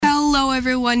Hello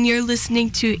everyone, you're listening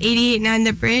to 88.9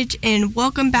 The Bridge, and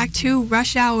welcome back to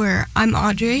Rush Hour. I'm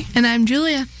Audrey. And I'm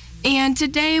Julia. And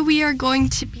today we are going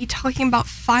to be talking about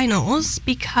finals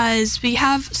because we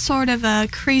have sort of a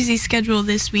crazy schedule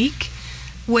this week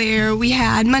where we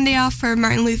had Monday off for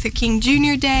Martin Luther King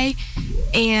Jr. Day,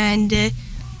 and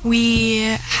we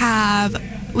had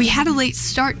a late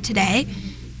start today.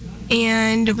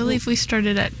 And I believe we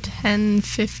started at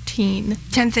 10:15.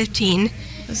 10:15.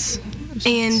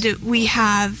 And we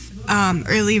have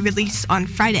early release on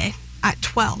Friday at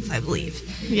 12, I believe.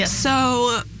 Yes.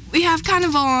 So we have kind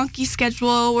of a wonky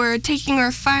schedule. We're taking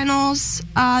our finals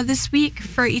this week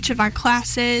for each of our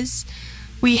classes.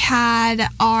 We had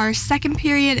our second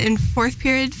period and fourth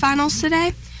period finals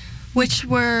today, which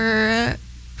were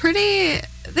pretty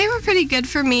good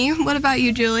for me. What about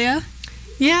you, Julia?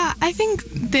 Yeah, I think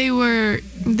they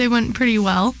went pretty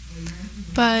well,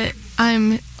 but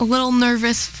I'm a little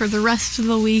nervous for the rest of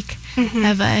the week. Mm-hmm. I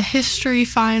have a history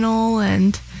final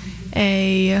and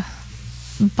a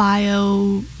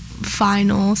bio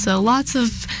final, so lots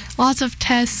of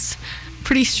tests,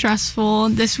 pretty stressful.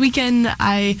 This weekend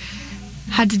I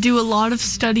had to do a lot of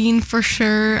studying for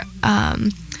sure,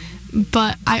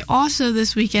 but I also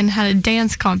this weekend had a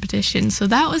dance competition, so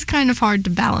that was kind of hard to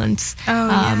balance. Oh,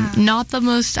 yeah. Not the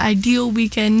most ideal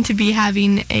weekend to be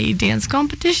having a dance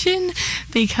competition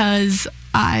because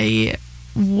I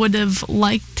would have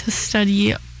liked to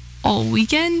study all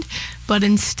weekend, but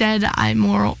instead I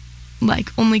more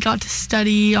only got to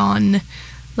study on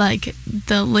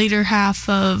the later half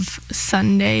of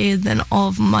Sunday than all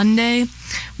of Monday,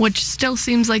 which still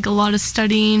seems like a lot of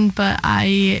studying, but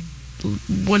I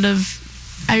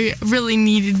really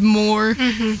needed more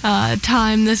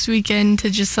time this weekend to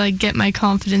just get my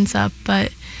confidence up,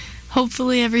 but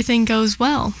hopefully everything goes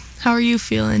well. How are you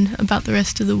feeling about the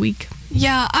rest of the week?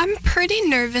 Yeah, I'm pretty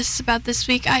nervous about this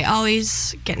week. I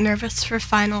always get nervous for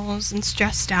finals and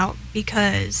stressed out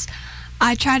because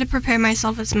I try to prepare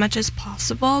myself as much as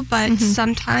possible, but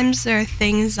sometimes there are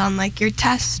things on your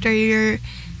test or your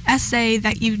essay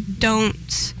that you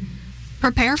don't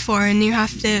prepare for, and you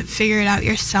have to figure it out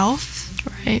yourself.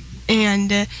 Right.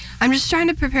 And I'm just trying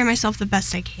to prepare myself the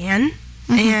best I can.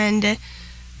 And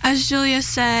as Julia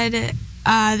said,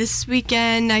 this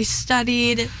weekend I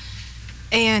studied,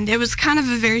 and it was kind of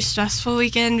a very stressful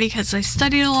weekend because I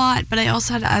studied a lot, but I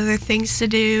also had other things to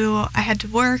do. I had to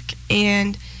work,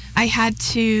 and I had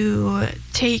to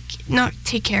not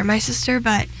take care of my sister,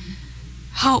 but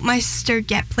help my sister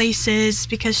get places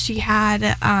because she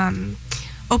had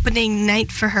opening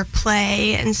night for her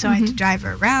play, and so I had to drive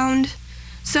her around.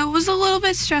 So it was a little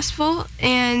bit stressful,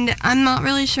 and I'm not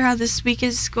really sure how this week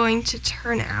is going to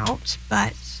turn out,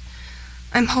 but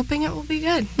I'm hoping it will be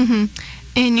good.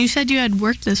 And you said you had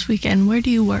work this weekend. Where do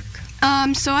you work?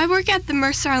 So I work at the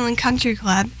Mercer Island Country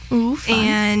Club. Ooh, fun.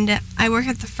 And I work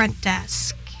at the front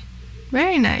desk.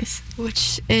 Very nice.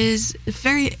 Which is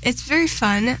very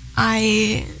fun.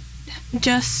 I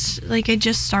just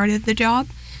started the job.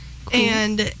 Cool.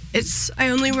 And I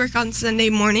only work on Sunday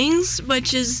mornings,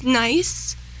 which is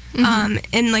nice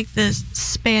in the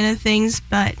span of things,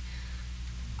 but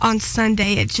on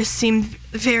Sunday it just seemed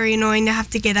very annoying to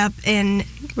have to get up and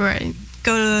go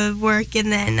to work,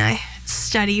 and then I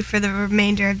study for the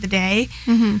remainder of the day.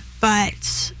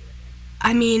 But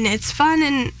I mean, it's fun,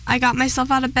 and I got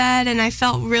myself out of bed, and I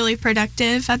felt really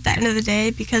productive at the end of the day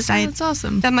because that's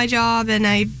awesome. Done my job, and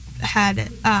I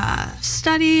had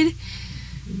studied.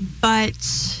 But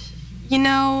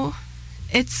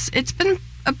it's been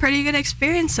a pretty good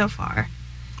experience so far.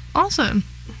 Awesome.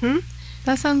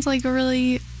 That sounds like a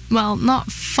really,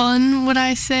 not fun, would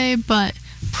I say, but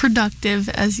productive,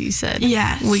 as you said,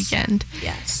 weekend.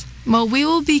 Yes. Well, we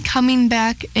will be coming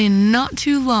back in not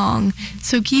too long,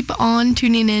 so keep on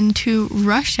tuning in to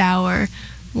Rush Hour.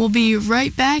 We'll be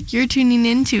right back. You're tuning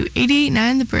in to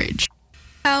 88.9 The Bridge.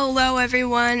 Hello,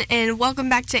 everyone, and welcome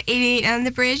back to 88.9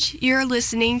 The Bridge. You're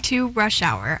listening to Rush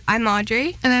Hour. I'm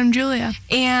Audrey. And I'm Julia.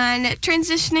 And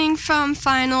transitioning from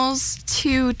finals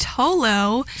to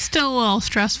TOLO. Still a little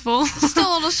stressful.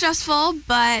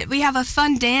 But we have a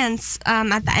fun dance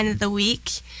at the end of the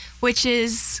week, which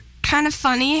is kind of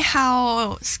funny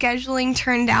how scheduling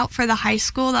turned out for the high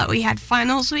school, that we had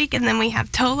finals week and then we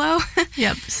have TOLO.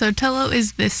 Yep, so TOLO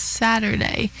is this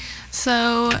Saturday.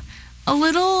 So a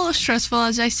little stressful,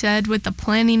 as I said, with the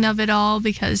planning of it all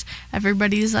because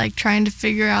everybody's trying to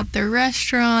figure out their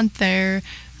restaurant, their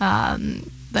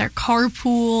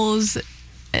carpools,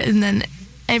 and then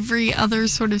every other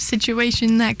sort of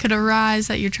situation that could arise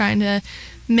that you're trying to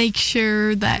make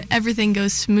sure that everything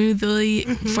goes smoothly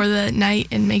for the night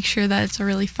and make sure that it's a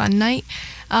really fun night.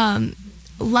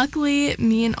 luckily,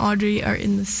 me and Audrey are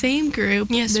in the same group.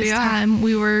 Yes, this we are. time.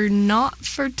 We were not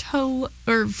for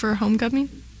for homecoming.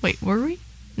 Wait, were we?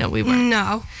 No, we weren't.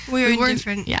 No, we were weren't,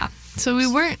 different. Yeah, so we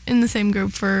weren't in the same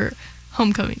group for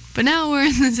homecoming, but now we're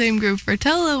in the same group for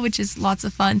TOLO, which is lots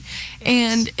of fun. Yes.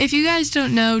 And if you guys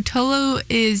don't know, TOLO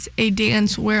is a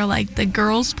dance where like the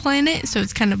girls plan it, so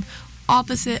it's kind of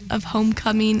opposite of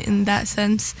homecoming in that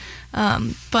sense,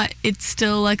 but it's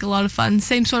still like a lot of fun.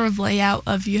 Same sort of layout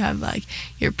of you have like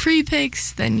your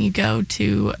pre-pics, then you go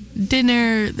to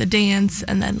dinner, the dance,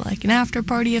 and then like an after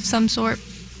party of some sort.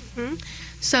 Mm-hmm.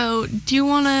 So do you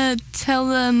want to tell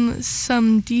them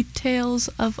some details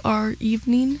of our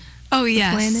evening? Oh,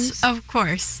 yes, planners? of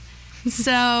course.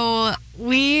 So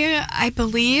I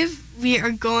believe we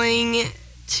are going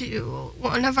to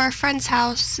one of our friends'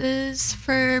 houses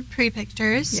for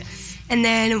pre-pictures. Yes. And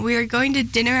then we are going to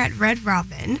dinner at Red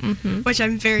Robin, which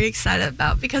I'm very excited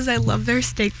about because I love their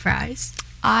steak fries.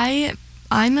 I'm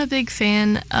a big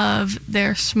fan of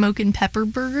their smoke and pepper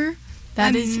burger.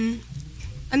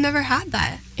 I've never had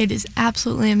that. It is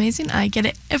absolutely amazing. I get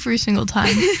it every single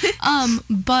time.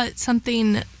 But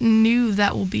something new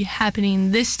that will be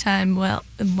happening this time,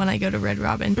 when I go to Red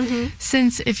Robin,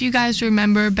 since if you guys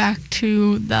remember back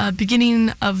to the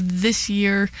beginning of this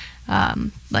year,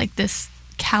 like this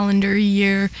calendar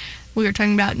year, we were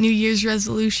talking about New Year's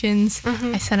resolutions.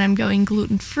 I said I'm going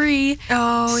gluten-free.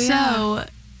 Oh, yeah. So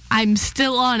I'm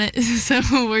still on it, so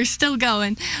we're still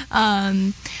going.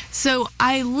 So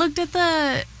I looked at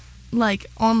the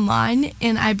online,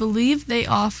 and I believe they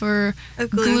offer A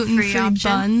gluten-free option.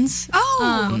 buns.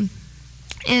 Oh.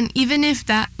 And even if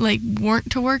that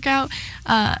weren't to work out,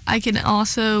 I can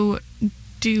also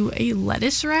do a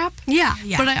lettuce wrap. Yeah.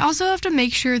 But I also have to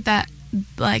make sure that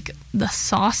the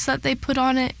sauce that they put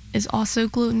on it is also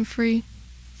gluten-free.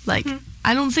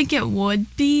 I don't think it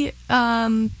would be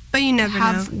but you never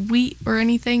have know. wheat or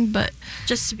anything, but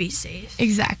Just to be safe.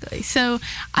 exactly. So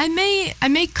I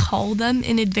may call them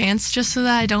in advance just so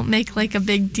that I don't make a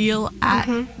big deal at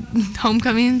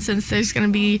homecoming, since there's gonna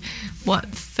be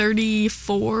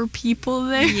 34 people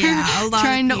there Yeah, a lot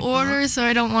trying of to people. order, so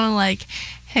I don't want to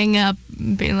hang up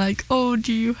being like, oh,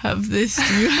 do you have this,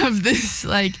 do you have this,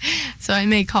 so I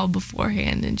may call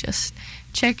beforehand and just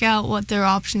check out what their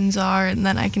options are, and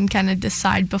then I can kind of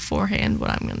decide beforehand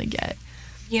what I'm gonna get.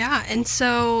 Yeah, and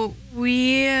so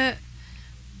we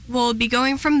will be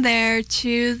going from there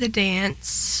to the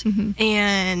dance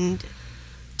and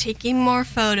taking more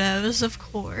photos, of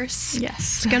course. Yes.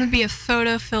 It's going to be a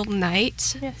photo-filled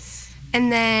night. Yes. And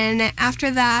then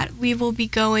after that, we will be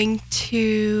going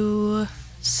to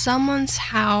someone's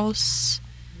house,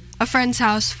 a friend's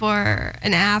house, for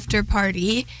an after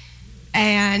party.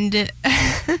 And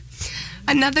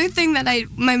another thing that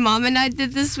my mom and I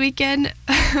did this weekend,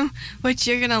 which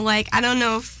you're gonna like. I don't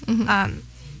know if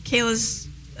Kayla's,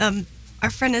 our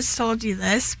friend, has told you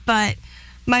this, but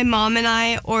my mom and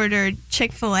I ordered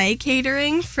Chick-fil-A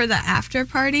catering for the after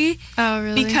party. Oh,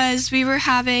 really? Because we were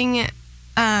having,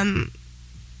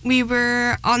 we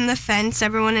were on the fence.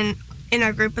 Everyone in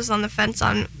our group was on the fence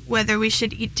on whether we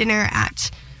should eat dinner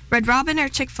at Red Robin or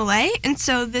Chick-fil-A, and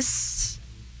so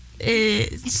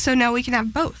so now we can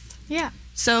have both. Yeah.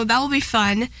 So that will be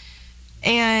fun.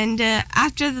 And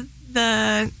after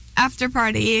the after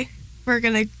party, we're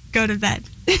going to go to bed.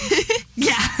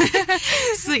 Yeah.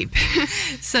 Sleep.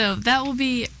 So that will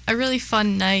be a really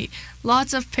fun night.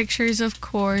 Lots of pictures, of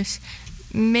course.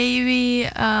 Maybe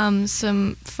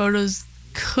some photos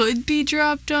could be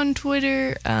dropped on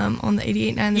Twitter on the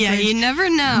 88.9 The Yeah, Bridge. you never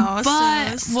know.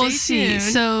 But so we'll stay see. tuned.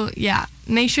 So, yeah,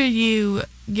 make sure you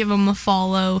give them a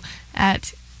follow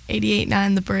at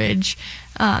 88.9 The Bridge.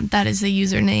 That is the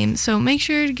username. So make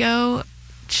sure to go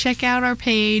check out our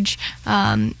page.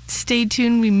 Stay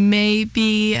tuned. We may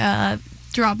be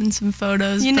dropping some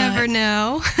photos. You but never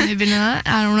know. maybe not.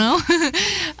 I don't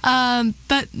know.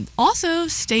 But also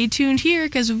stay tuned here,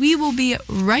 because we will be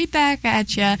right back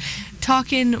at you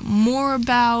talking more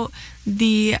about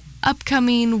the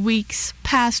upcoming weeks,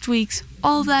 past weeks,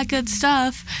 all that good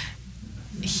stuff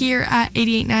here at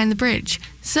 88.9 The Bridge.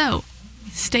 So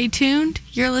stay tuned.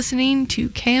 You're listening to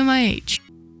KMIH.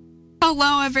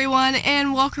 Hello, everyone,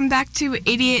 and welcome back to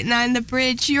 88.9 The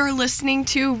Bridge. You're listening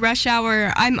to Rush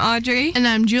Hour. I'm Audrey. And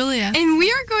I'm Julia. And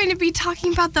we are going to be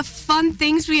talking about the fun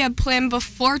things we have planned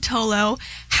before TOLO,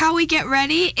 how we get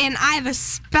ready, and I have a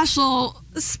special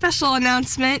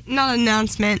announcement,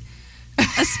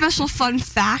 a special fun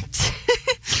fact.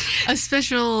 A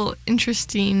special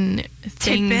interesting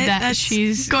thing Tidbit that that's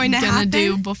she's going to happen.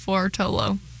 do before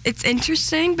TOLO. It's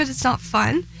interesting, but it's not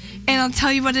fun, and I'll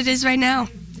tell you what it is right now.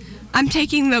 I'm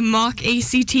taking the mock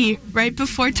ACT right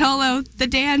before TOLO, the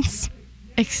dance.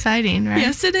 Exciting, right?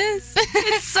 Yes, it is.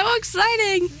 It's so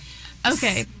exciting.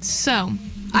 Okay, so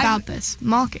about this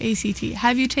mock ACT.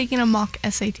 Have you taken a mock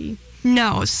SAT?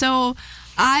 No, so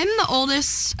I'm the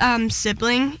oldest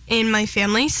sibling in my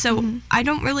family, so I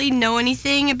don't really know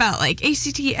anything about like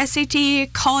ACT,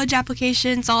 SAT, college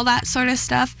applications, all that sort of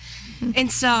stuff.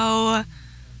 And so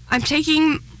I'm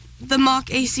taking the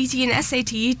mock ACT and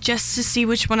SAT just to see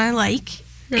which one I like.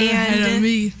 You're ahead of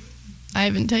me. I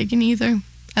haven't taken either.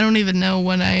 I don't even know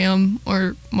when I am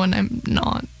or when I'm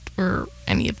not or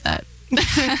any of that.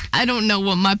 I don't know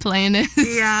what my plan is.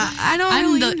 Yeah, I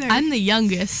don't either. I'm the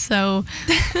youngest, so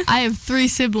I have 3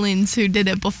 siblings who did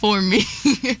it before me.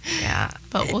 Yeah.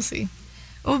 But we'll see.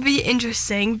 It will be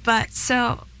interesting, but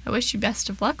so... I wish you best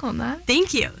of luck on that.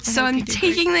 Thank you. So I'm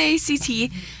taking the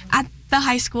ACT at the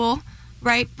high school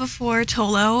right before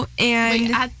TOLO. And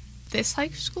wait, at this high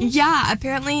school? Yeah,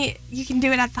 apparently you can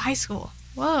do it at the high school.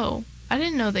 Whoa. I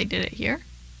didn't know they did it here.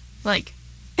 Like,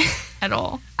 at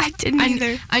all. I didn't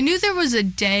either. I knew there was a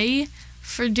day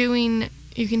for doing,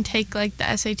 you can take like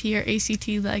the SAT or ACT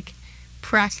like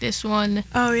practice one.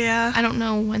 Oh, yeah. I don't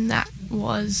know when that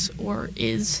was or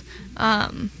is.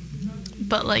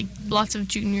 But like lots of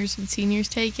juniors and seniors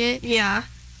take it. Yeah.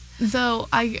 Though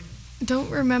I don't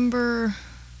remember,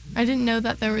 I didn't know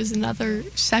that there was another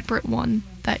separate one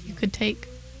that you could take.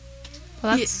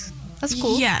 Well, that's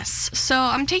cool. Yes. So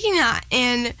I'm taking that,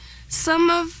 and some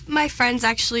of my friends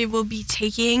actually will be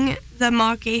taking the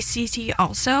mock ACT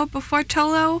also before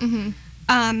TOLO.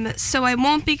 So I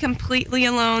won't be completely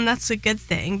alone. That's a good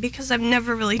thing because I've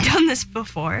never really done this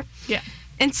before. Yeah.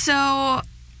 And so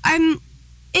I'm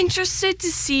interested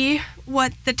to see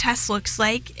what the test looks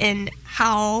like and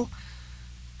how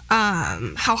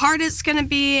hard it's going to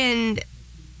be, and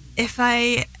if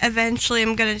I eventually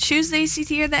am going to choose the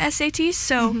ACT or the SAT.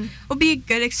 So it'll be a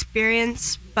good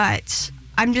experience, but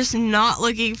I'm just not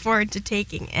looking forward to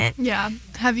taking it. Yeah.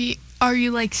 Are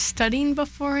you like studying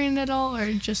beforehand at all,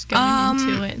 or just going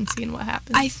into it and seeing what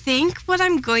happens? I think what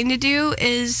I'm going to do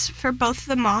is for both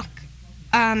the mock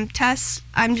tests,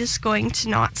 I'm just going to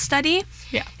not study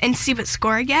and see what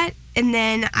score I get, and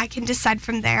then I can decide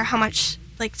from there how much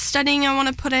like studying I want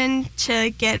to put in to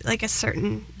get like a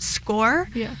certain score.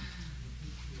 Yeah.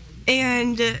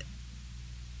 And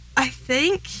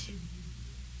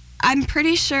I'm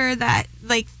pretty sure that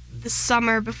like the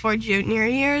summer before junior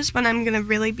year is when I'm gonna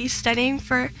really be studying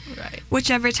for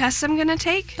whichever test I'm gonna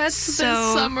take. That's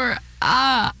the summer.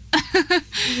 Yeah.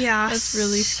 That's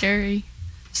really scary.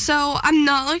 So I'm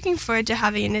not looking forward to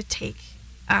having to take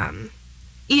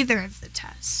either of the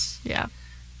tests. Yeah.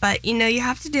 But, you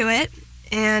have to do it,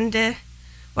 and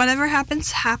whatever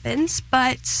happens, happens.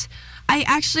 But I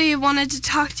actually wanted to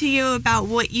talk to you about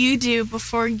what you do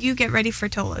before you get ready for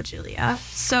TOLO, Julia.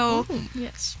 So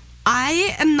yes.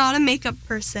 I am not a makeup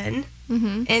person,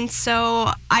 and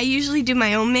so I usually do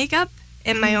my own makeup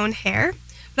and my own hair.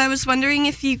 But I was wondering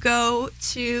if you go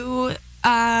to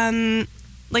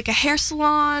like a hair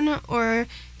salon, or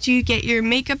do you get your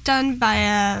makeup done by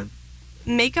a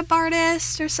makeup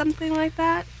artist or something like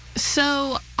that?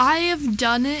 So I have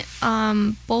done it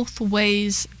both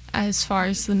ways as far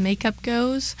as the makeup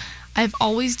goes. I've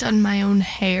always done my own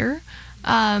hair.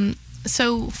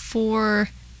 So for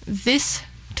this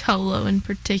TOLO in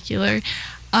particular,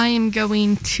 I am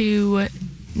going to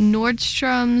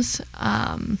Nordstrom's,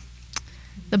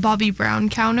 the Bobbi Brown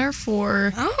counter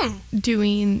for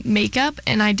doing makeup,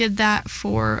 and I did that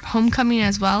for homecoming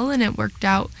as well, and it worked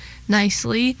out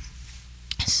nicely.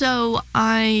 So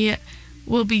I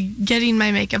will be getting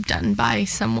my makeup done by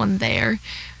someone there,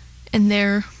 and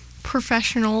they're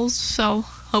professionals, so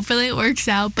hopefully it works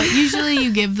out. But usually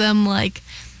you give them like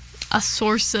a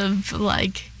source of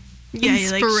like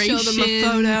inspiration. You show them a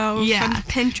photo from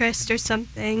Pinterest or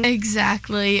something.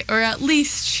 Exactly. Or at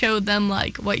least show them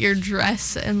like what your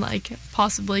dress and like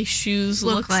possibly shoes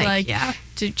looks like. Yeah.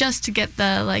 Just to get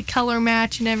the like color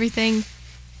match and everything.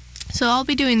 So I'll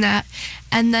be doing that.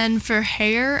 And then for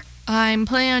hair, I'm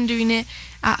planning on doing it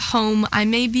at home. I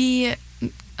may be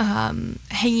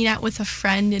hanging out with a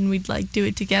friend and we'd like do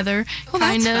it together.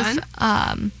 That's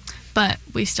fun. But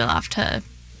we still have to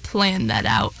plan that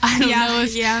out. I don't know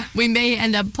if we may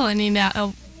end up planning that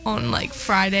on like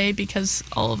Friday because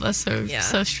all of us are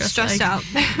so stressed out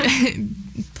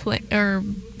or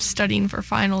studying for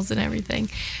finals and everything.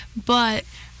 But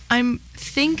I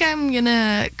think I'm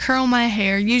gonna curl my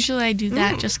hair. Usually I do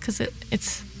that just because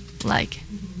it's like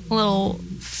a little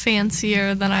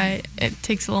fancier than it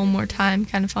takes a little more time,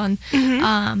 kind of fun.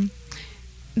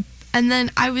 And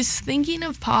then I was thinking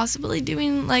of possibly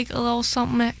doing, like, a little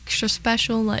something extra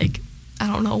special, like, I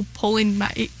don't know, pulling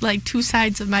my, like, 2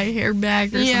 sides of my hair back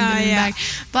or something in the back.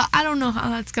 But I don't know how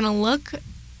that's going to look,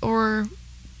 or,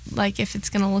 like, if it's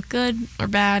going to look good or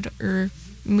bad or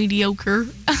mediocre.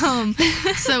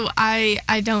 So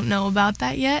I don't know about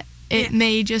that yet. It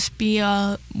may just be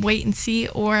a wait and see,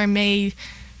 or I may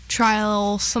try a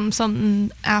little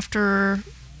something after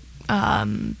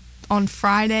on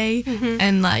Friday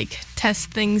and, like,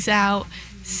 test things out,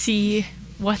 see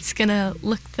what's gonna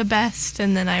look the best,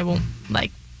 and then I won't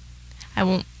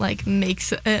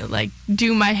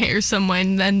do my hair some way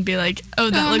and then be like, oh,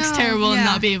 that looks terrible, and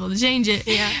not be able to change it.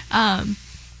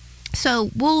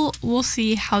 So we'll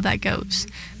see how that goes.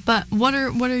 But what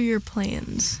are your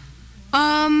plans?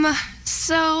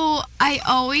 So I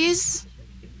always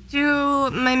do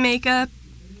my makeup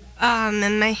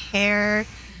and my hair.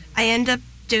 I end up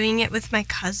doing it with my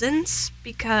cousins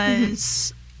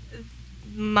because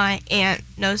my aunt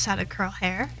knows how to curl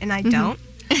hair and I don't.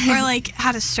 Or, like,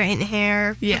 how to straighten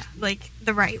hair, like,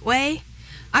 the right way.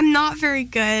 I'm not very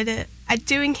good at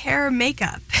doing hair or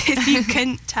makeup, if you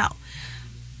couldn't tell.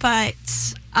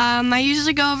 But I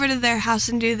usually go over to their house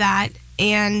and do that.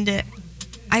 And,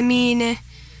 I mean,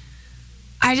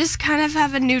 I just kind of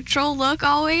have a neutral look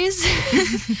always.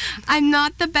 I'm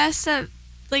not the best at,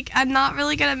 like, I'm not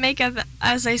really good at makeup,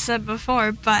 as I said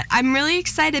before. But I'm really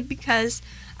excited because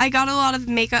I got a lot of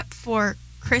makeup for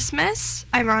Christmas,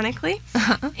 ironically.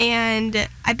 And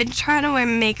I've been trying to wear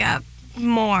makeup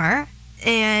more.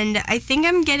 And I think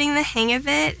I'm getting the hang of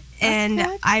it. And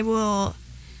I will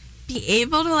be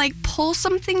able to, like, pull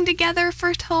something together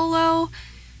for TOLO.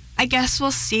 I guess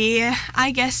we'll see.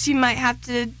 I guess you might have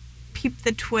to peep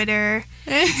the Twitter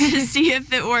to see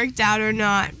if it worked out or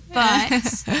not.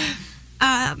 But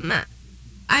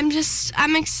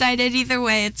I'm excited either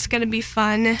way. It's gonna be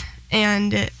fun,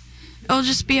 and it'll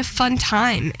just be a fun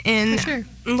time. And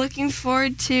I'm looking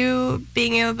forward to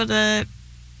being able to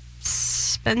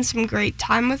spend some great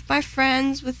time with my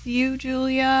friends, with you,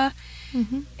 Julia,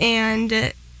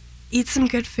 and eat some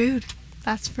good food.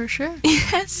 That's for sure.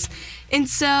 Yes. And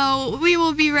so we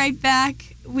will be right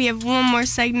back. We have one more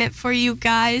segment for you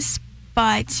guys,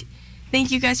 but thank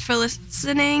you guys for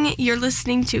listening. You're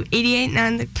listening to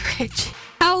 88.9 The Bridge.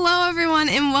 Hello, everyone,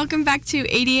 and welcome back to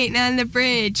 88.9 The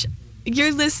Bridge.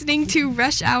 You're listening to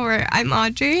Rush Hour. I'm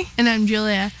Audrey. And I'm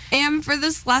Julia. And for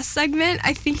this last segment,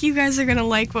 I think you guys are going to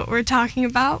like what we're talking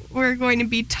about. We're going to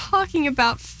be talking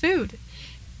about food.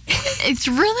 It's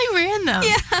really random.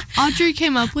 Yeah. Audrey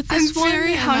came up with this one,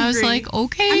 very and hungry. I was like,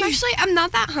 okay. I'm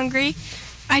not that hungry.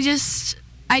 I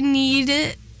need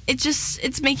it.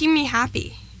 It's making me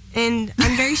happy. And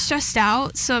I'm very stressed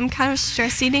out, so I'm kind of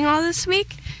stress eating all this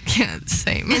week. Yeah,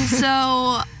 same. And so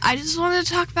I just wanted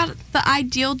to talk about the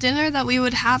ideal dinner that we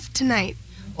would have tonight,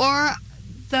 or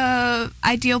the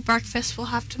ideal breakfast we'll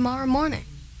have tomorrow morning.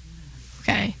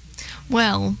 Okay.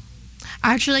 Well,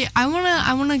 actually, I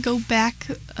wanna go back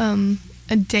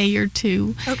a day or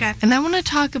two. Okay. And I want to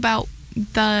talk about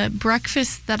the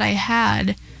breakfast that I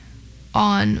had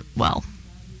on, well,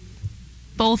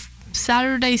 both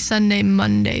Saturday, Sunday,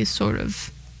 Monday sort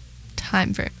of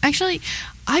time frame. Actually,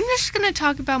 I'm just going to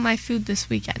talk about my food this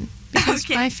weekend. Because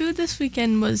my food this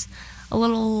weekend was a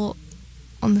little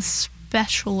on the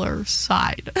specialer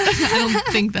side. I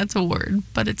don't think that's a word,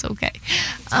 but it's okay.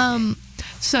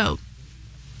 So,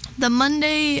 the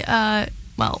Monday,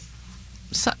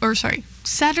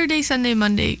 Saturday, Sunday,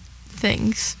 Monday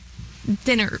things,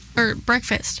 dinner, or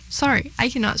breakfast. Sorry, I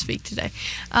cannot speak today.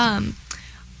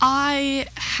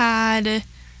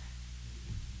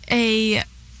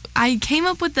 I came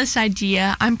up with this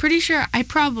idea. I'm pretty sure I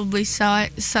probably saw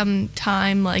it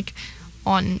sometime, like,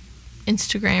 on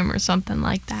Instagram or something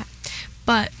like that.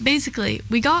 But basically,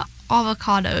 we got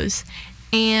avocados,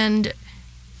 and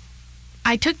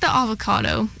I took the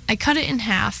avocado, I cut it in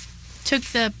half, took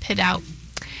the pit out,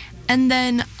 and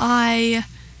then I,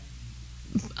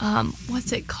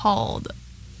 what's it called?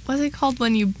 What's it called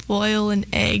when you boil an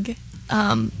egg?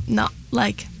 Not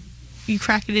like you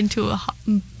crack it into a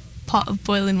pot of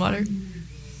boiling water.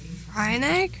 Fry an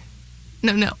egg?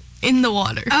 No, in the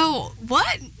water. Oh,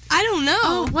 what? I don't know.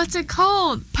 Oh, what's it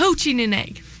called? Poaching an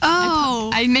egg.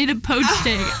 Oh. I made a poached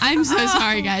egg. I'm so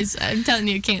sorry, guys. I'm telling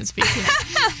you, I can't speak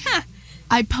today.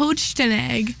 I poached an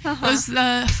egg. It was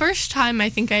the first time I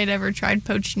think I had ever tried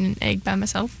poaching an egg by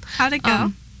myself. How'd it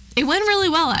go? It went really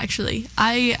well, actually.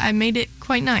 I made it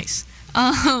quite nice.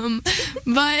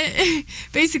 But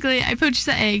basically, I poached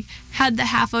the egg, had the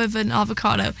half of an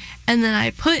avocado, and then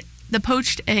I put the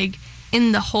poached egg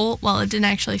in the hole. Well, it didn't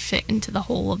actually fit into the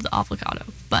hole of the avocado,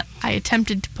 but I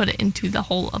attempted to put it into the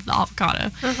hole of the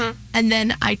avocado. And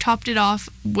then I topped it off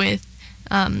with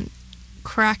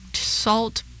cracked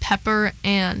salt, pepper,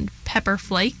 and pepper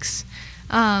flakes.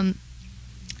 And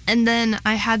then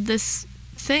I had this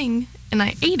thing, and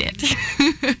I ate it.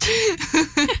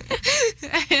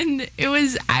 And it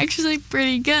was actually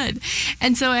pretty good.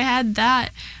 And so I had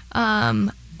that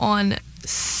on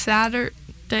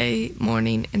Saturday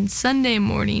morning and Sunday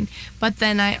morning. But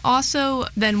then I also,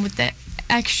 with the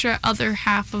extra other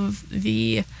half of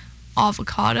the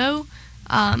avocado,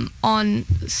 on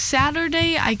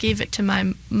Saturday I gave it to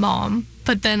my mom.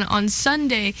 But then on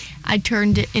Sunday I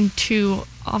turned it into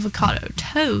avocado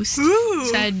toast. Ooh.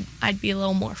 So I'd be a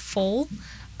little more full.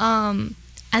 And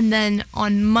then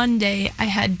on Monday, I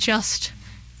had just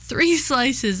 3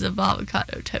 slices of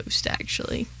avocado toast,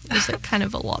 actually. It was like kind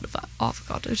of a lot of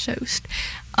avocado toast.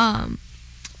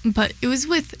 But it was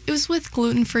with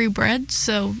gluten-free bread,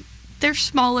 so they're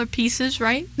smaller pieces,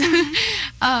 right?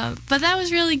 But that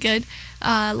was really good.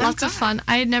 Lots of fun.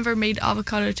 I had never made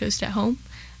avocado toast at home.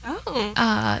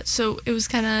 Oh. So it was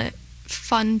kind of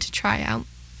fun to try out.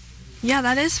 Yeah,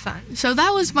 that is fun. So that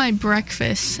was my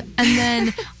breakfast. And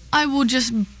then I will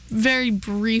just very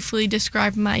briefly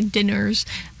describe my dinners.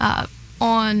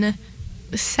 On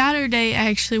Saturday, I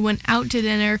actually went out to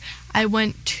dinner. I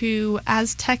went to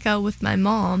Azteca with my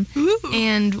mom. Ooh.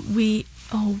 And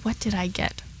what did I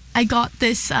get? I got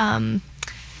this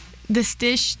this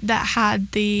dish that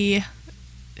had the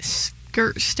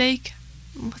skirt steak.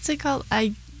 What's it called?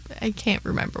 I can't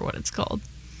remember what it's called.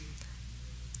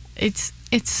 It's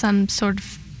some sort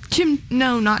of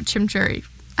not chimichurri.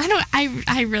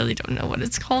 I really don't know what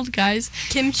it's called, guys.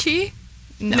 Kimchi?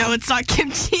 No, it's not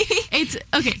kimchi. It's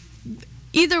okay.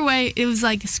 Either way, it was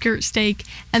like a skirt steak,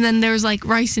 and then there was like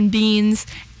rice and beans,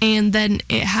 and then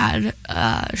it had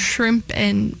shrimp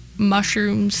and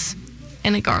mushrooms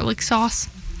and a garlic sauce.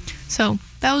 So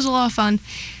that was a lot of fun.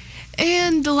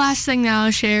 And the last thing that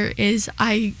I'll share is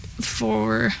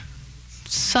for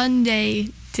Sunday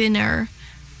dinner,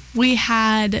 we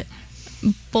had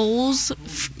bowls,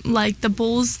 like the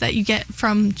bowls that you get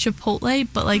from Chipotle,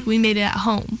 but like we made it at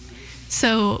home.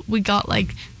 So we got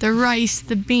like the rice,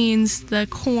 the beans, the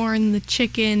corn, the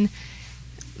chicken,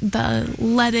 the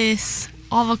lettuce,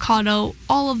 avocado,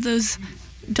 all of those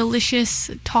delicious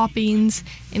toppings,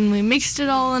 and we mixed it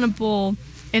all in a bowl,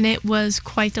 and it was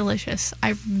quite delicious.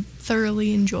 I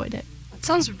thoroughly enjoyed it. That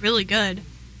sounds really good.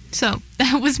 So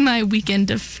that was my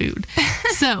weekend of food.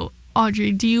 So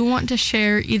Audrey, do you want to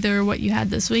share either what you had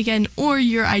this weekend or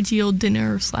your ideal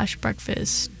dinner /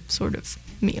 breakfast sort of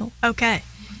meal? Okay.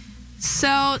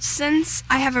 So, since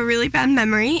I have a really bad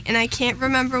memory and I can't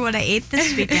remember what I ate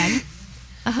this weekend,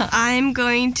 I'm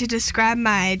going to describe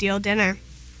my ideal dinner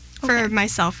for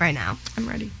myself right now. I'm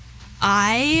ready.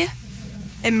 I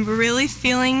am really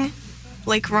feeling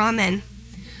like ramen.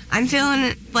 I'm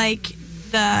feeling like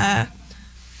the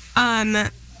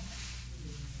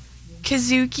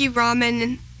Kazuki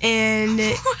ramen and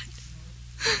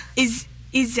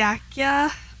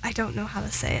Izakya. I don't know how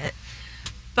to say it.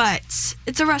 But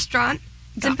it's a restaurant.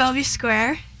 It's in Bellevue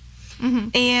Square.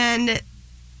 And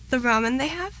the ramen they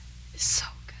have is so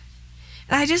good.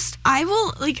 And I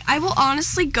will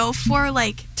honestly go for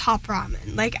like top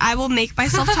ramen. Like I will make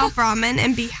myself top ramen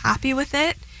and be happy with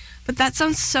it. But that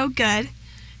sounds so good.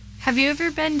 Have you ever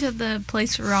been to the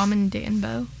place Ramen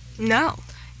Danbo? No.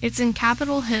 It's in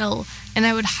Capitol Hill, and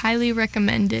I would highly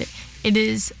recommend it. It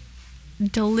is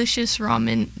delicious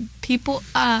ramen.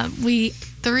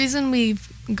 The reason we've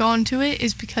gone to it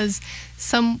is because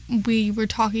we were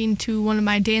talking to one of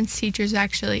my dance teachers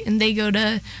actually, and they go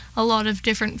to a lot of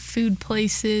different food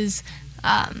places,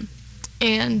 and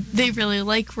they really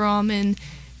like ramen,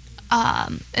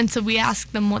 and so we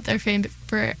asked them what their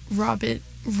favorite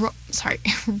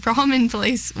ramen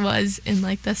place was in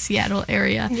like the Seattle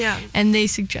area. Yeah. And they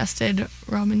suggested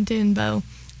Ramen Danbo.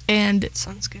 And It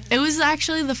sounds good. it was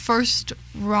actually the first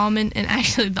ramen, and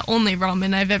actually the only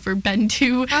ramen I've ever been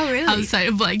to outside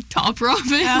of like Top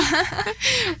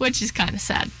Ramen, which is kind of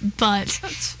sad, but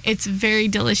it's very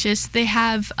delicious. They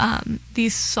have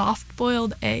these soft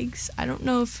boiled eggs. I don't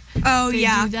know if they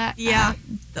do that. Yeah.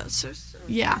 Those are so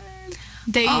Yeah.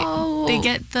 They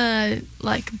get the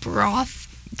like broth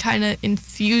kind of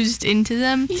infused into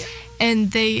them,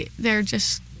 and they're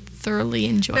just thoroughly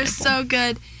enjoyable. They're so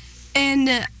good.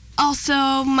 And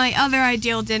also, my other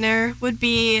ideal dinner would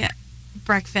be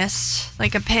breakfast,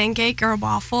 like a pancake or a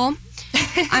waffle.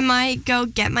 I might go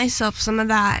get myself some of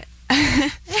that.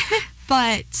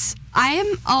 But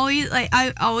I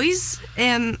always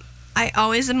am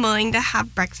willing to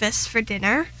have breakfast for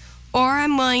dinner or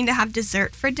I'm willing to have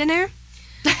dessert for dinner.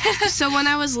 So when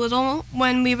I was little,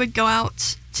 when we would go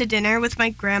out to dinner with my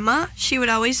grandma, she would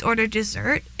always order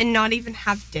dessert and not even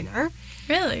have dinner.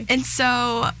 Really? And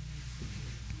so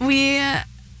we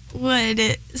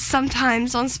would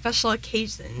sometimes, on special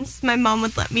occasions, my mom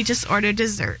would let me just order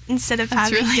dessert instead of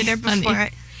having really dinner funny. before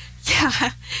it.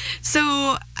 Yeah.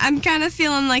 So I'm kind of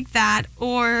feeling like that,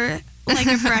 or like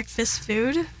a breakfast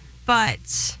food,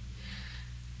 but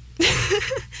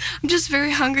I'm just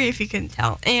very hungry, if you couldn't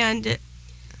tell. And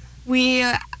we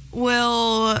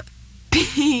will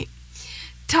be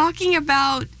talking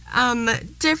about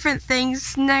different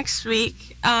things next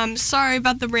week. Sorry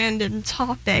about the random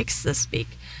topics this week,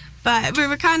 but we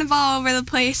were kind of all over the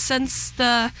place since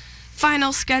the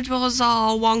final schedule is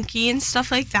all wonky and stuff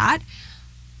like that.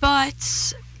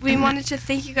 But we wanted to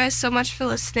thank you guys so much for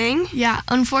listening. Yeah,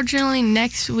 unfortunately,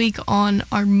 next week on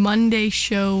our Monday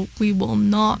show, we will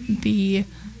not be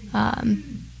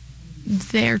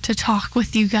there to talk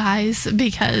with you guys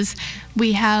because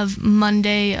we have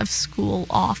Monday of school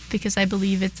off because I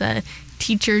believe it's a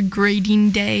teacher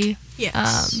grading day.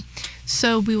 Yes.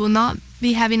 So we will not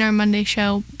be having our Monday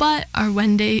show, but our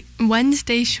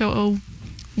Wednesday show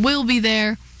will be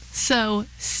there. So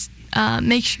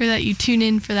make sure that you tune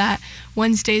in for that.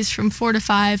 Wednesdays from 4 to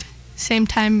 5, same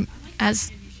time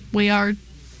as we are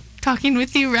talking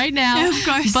with you right now. Yeah, of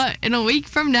course. But in a week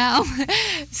from now.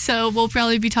 So we'll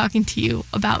probably be talking to you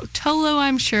about TOLO,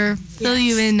 I'm sure. Fill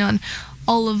you in on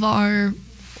all of our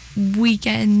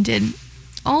weekend and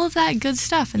all of that good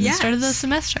stuff in the start of the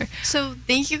semester. So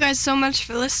thank you guys so much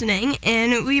for listening,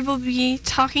 and we will be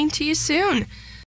talking to you soon.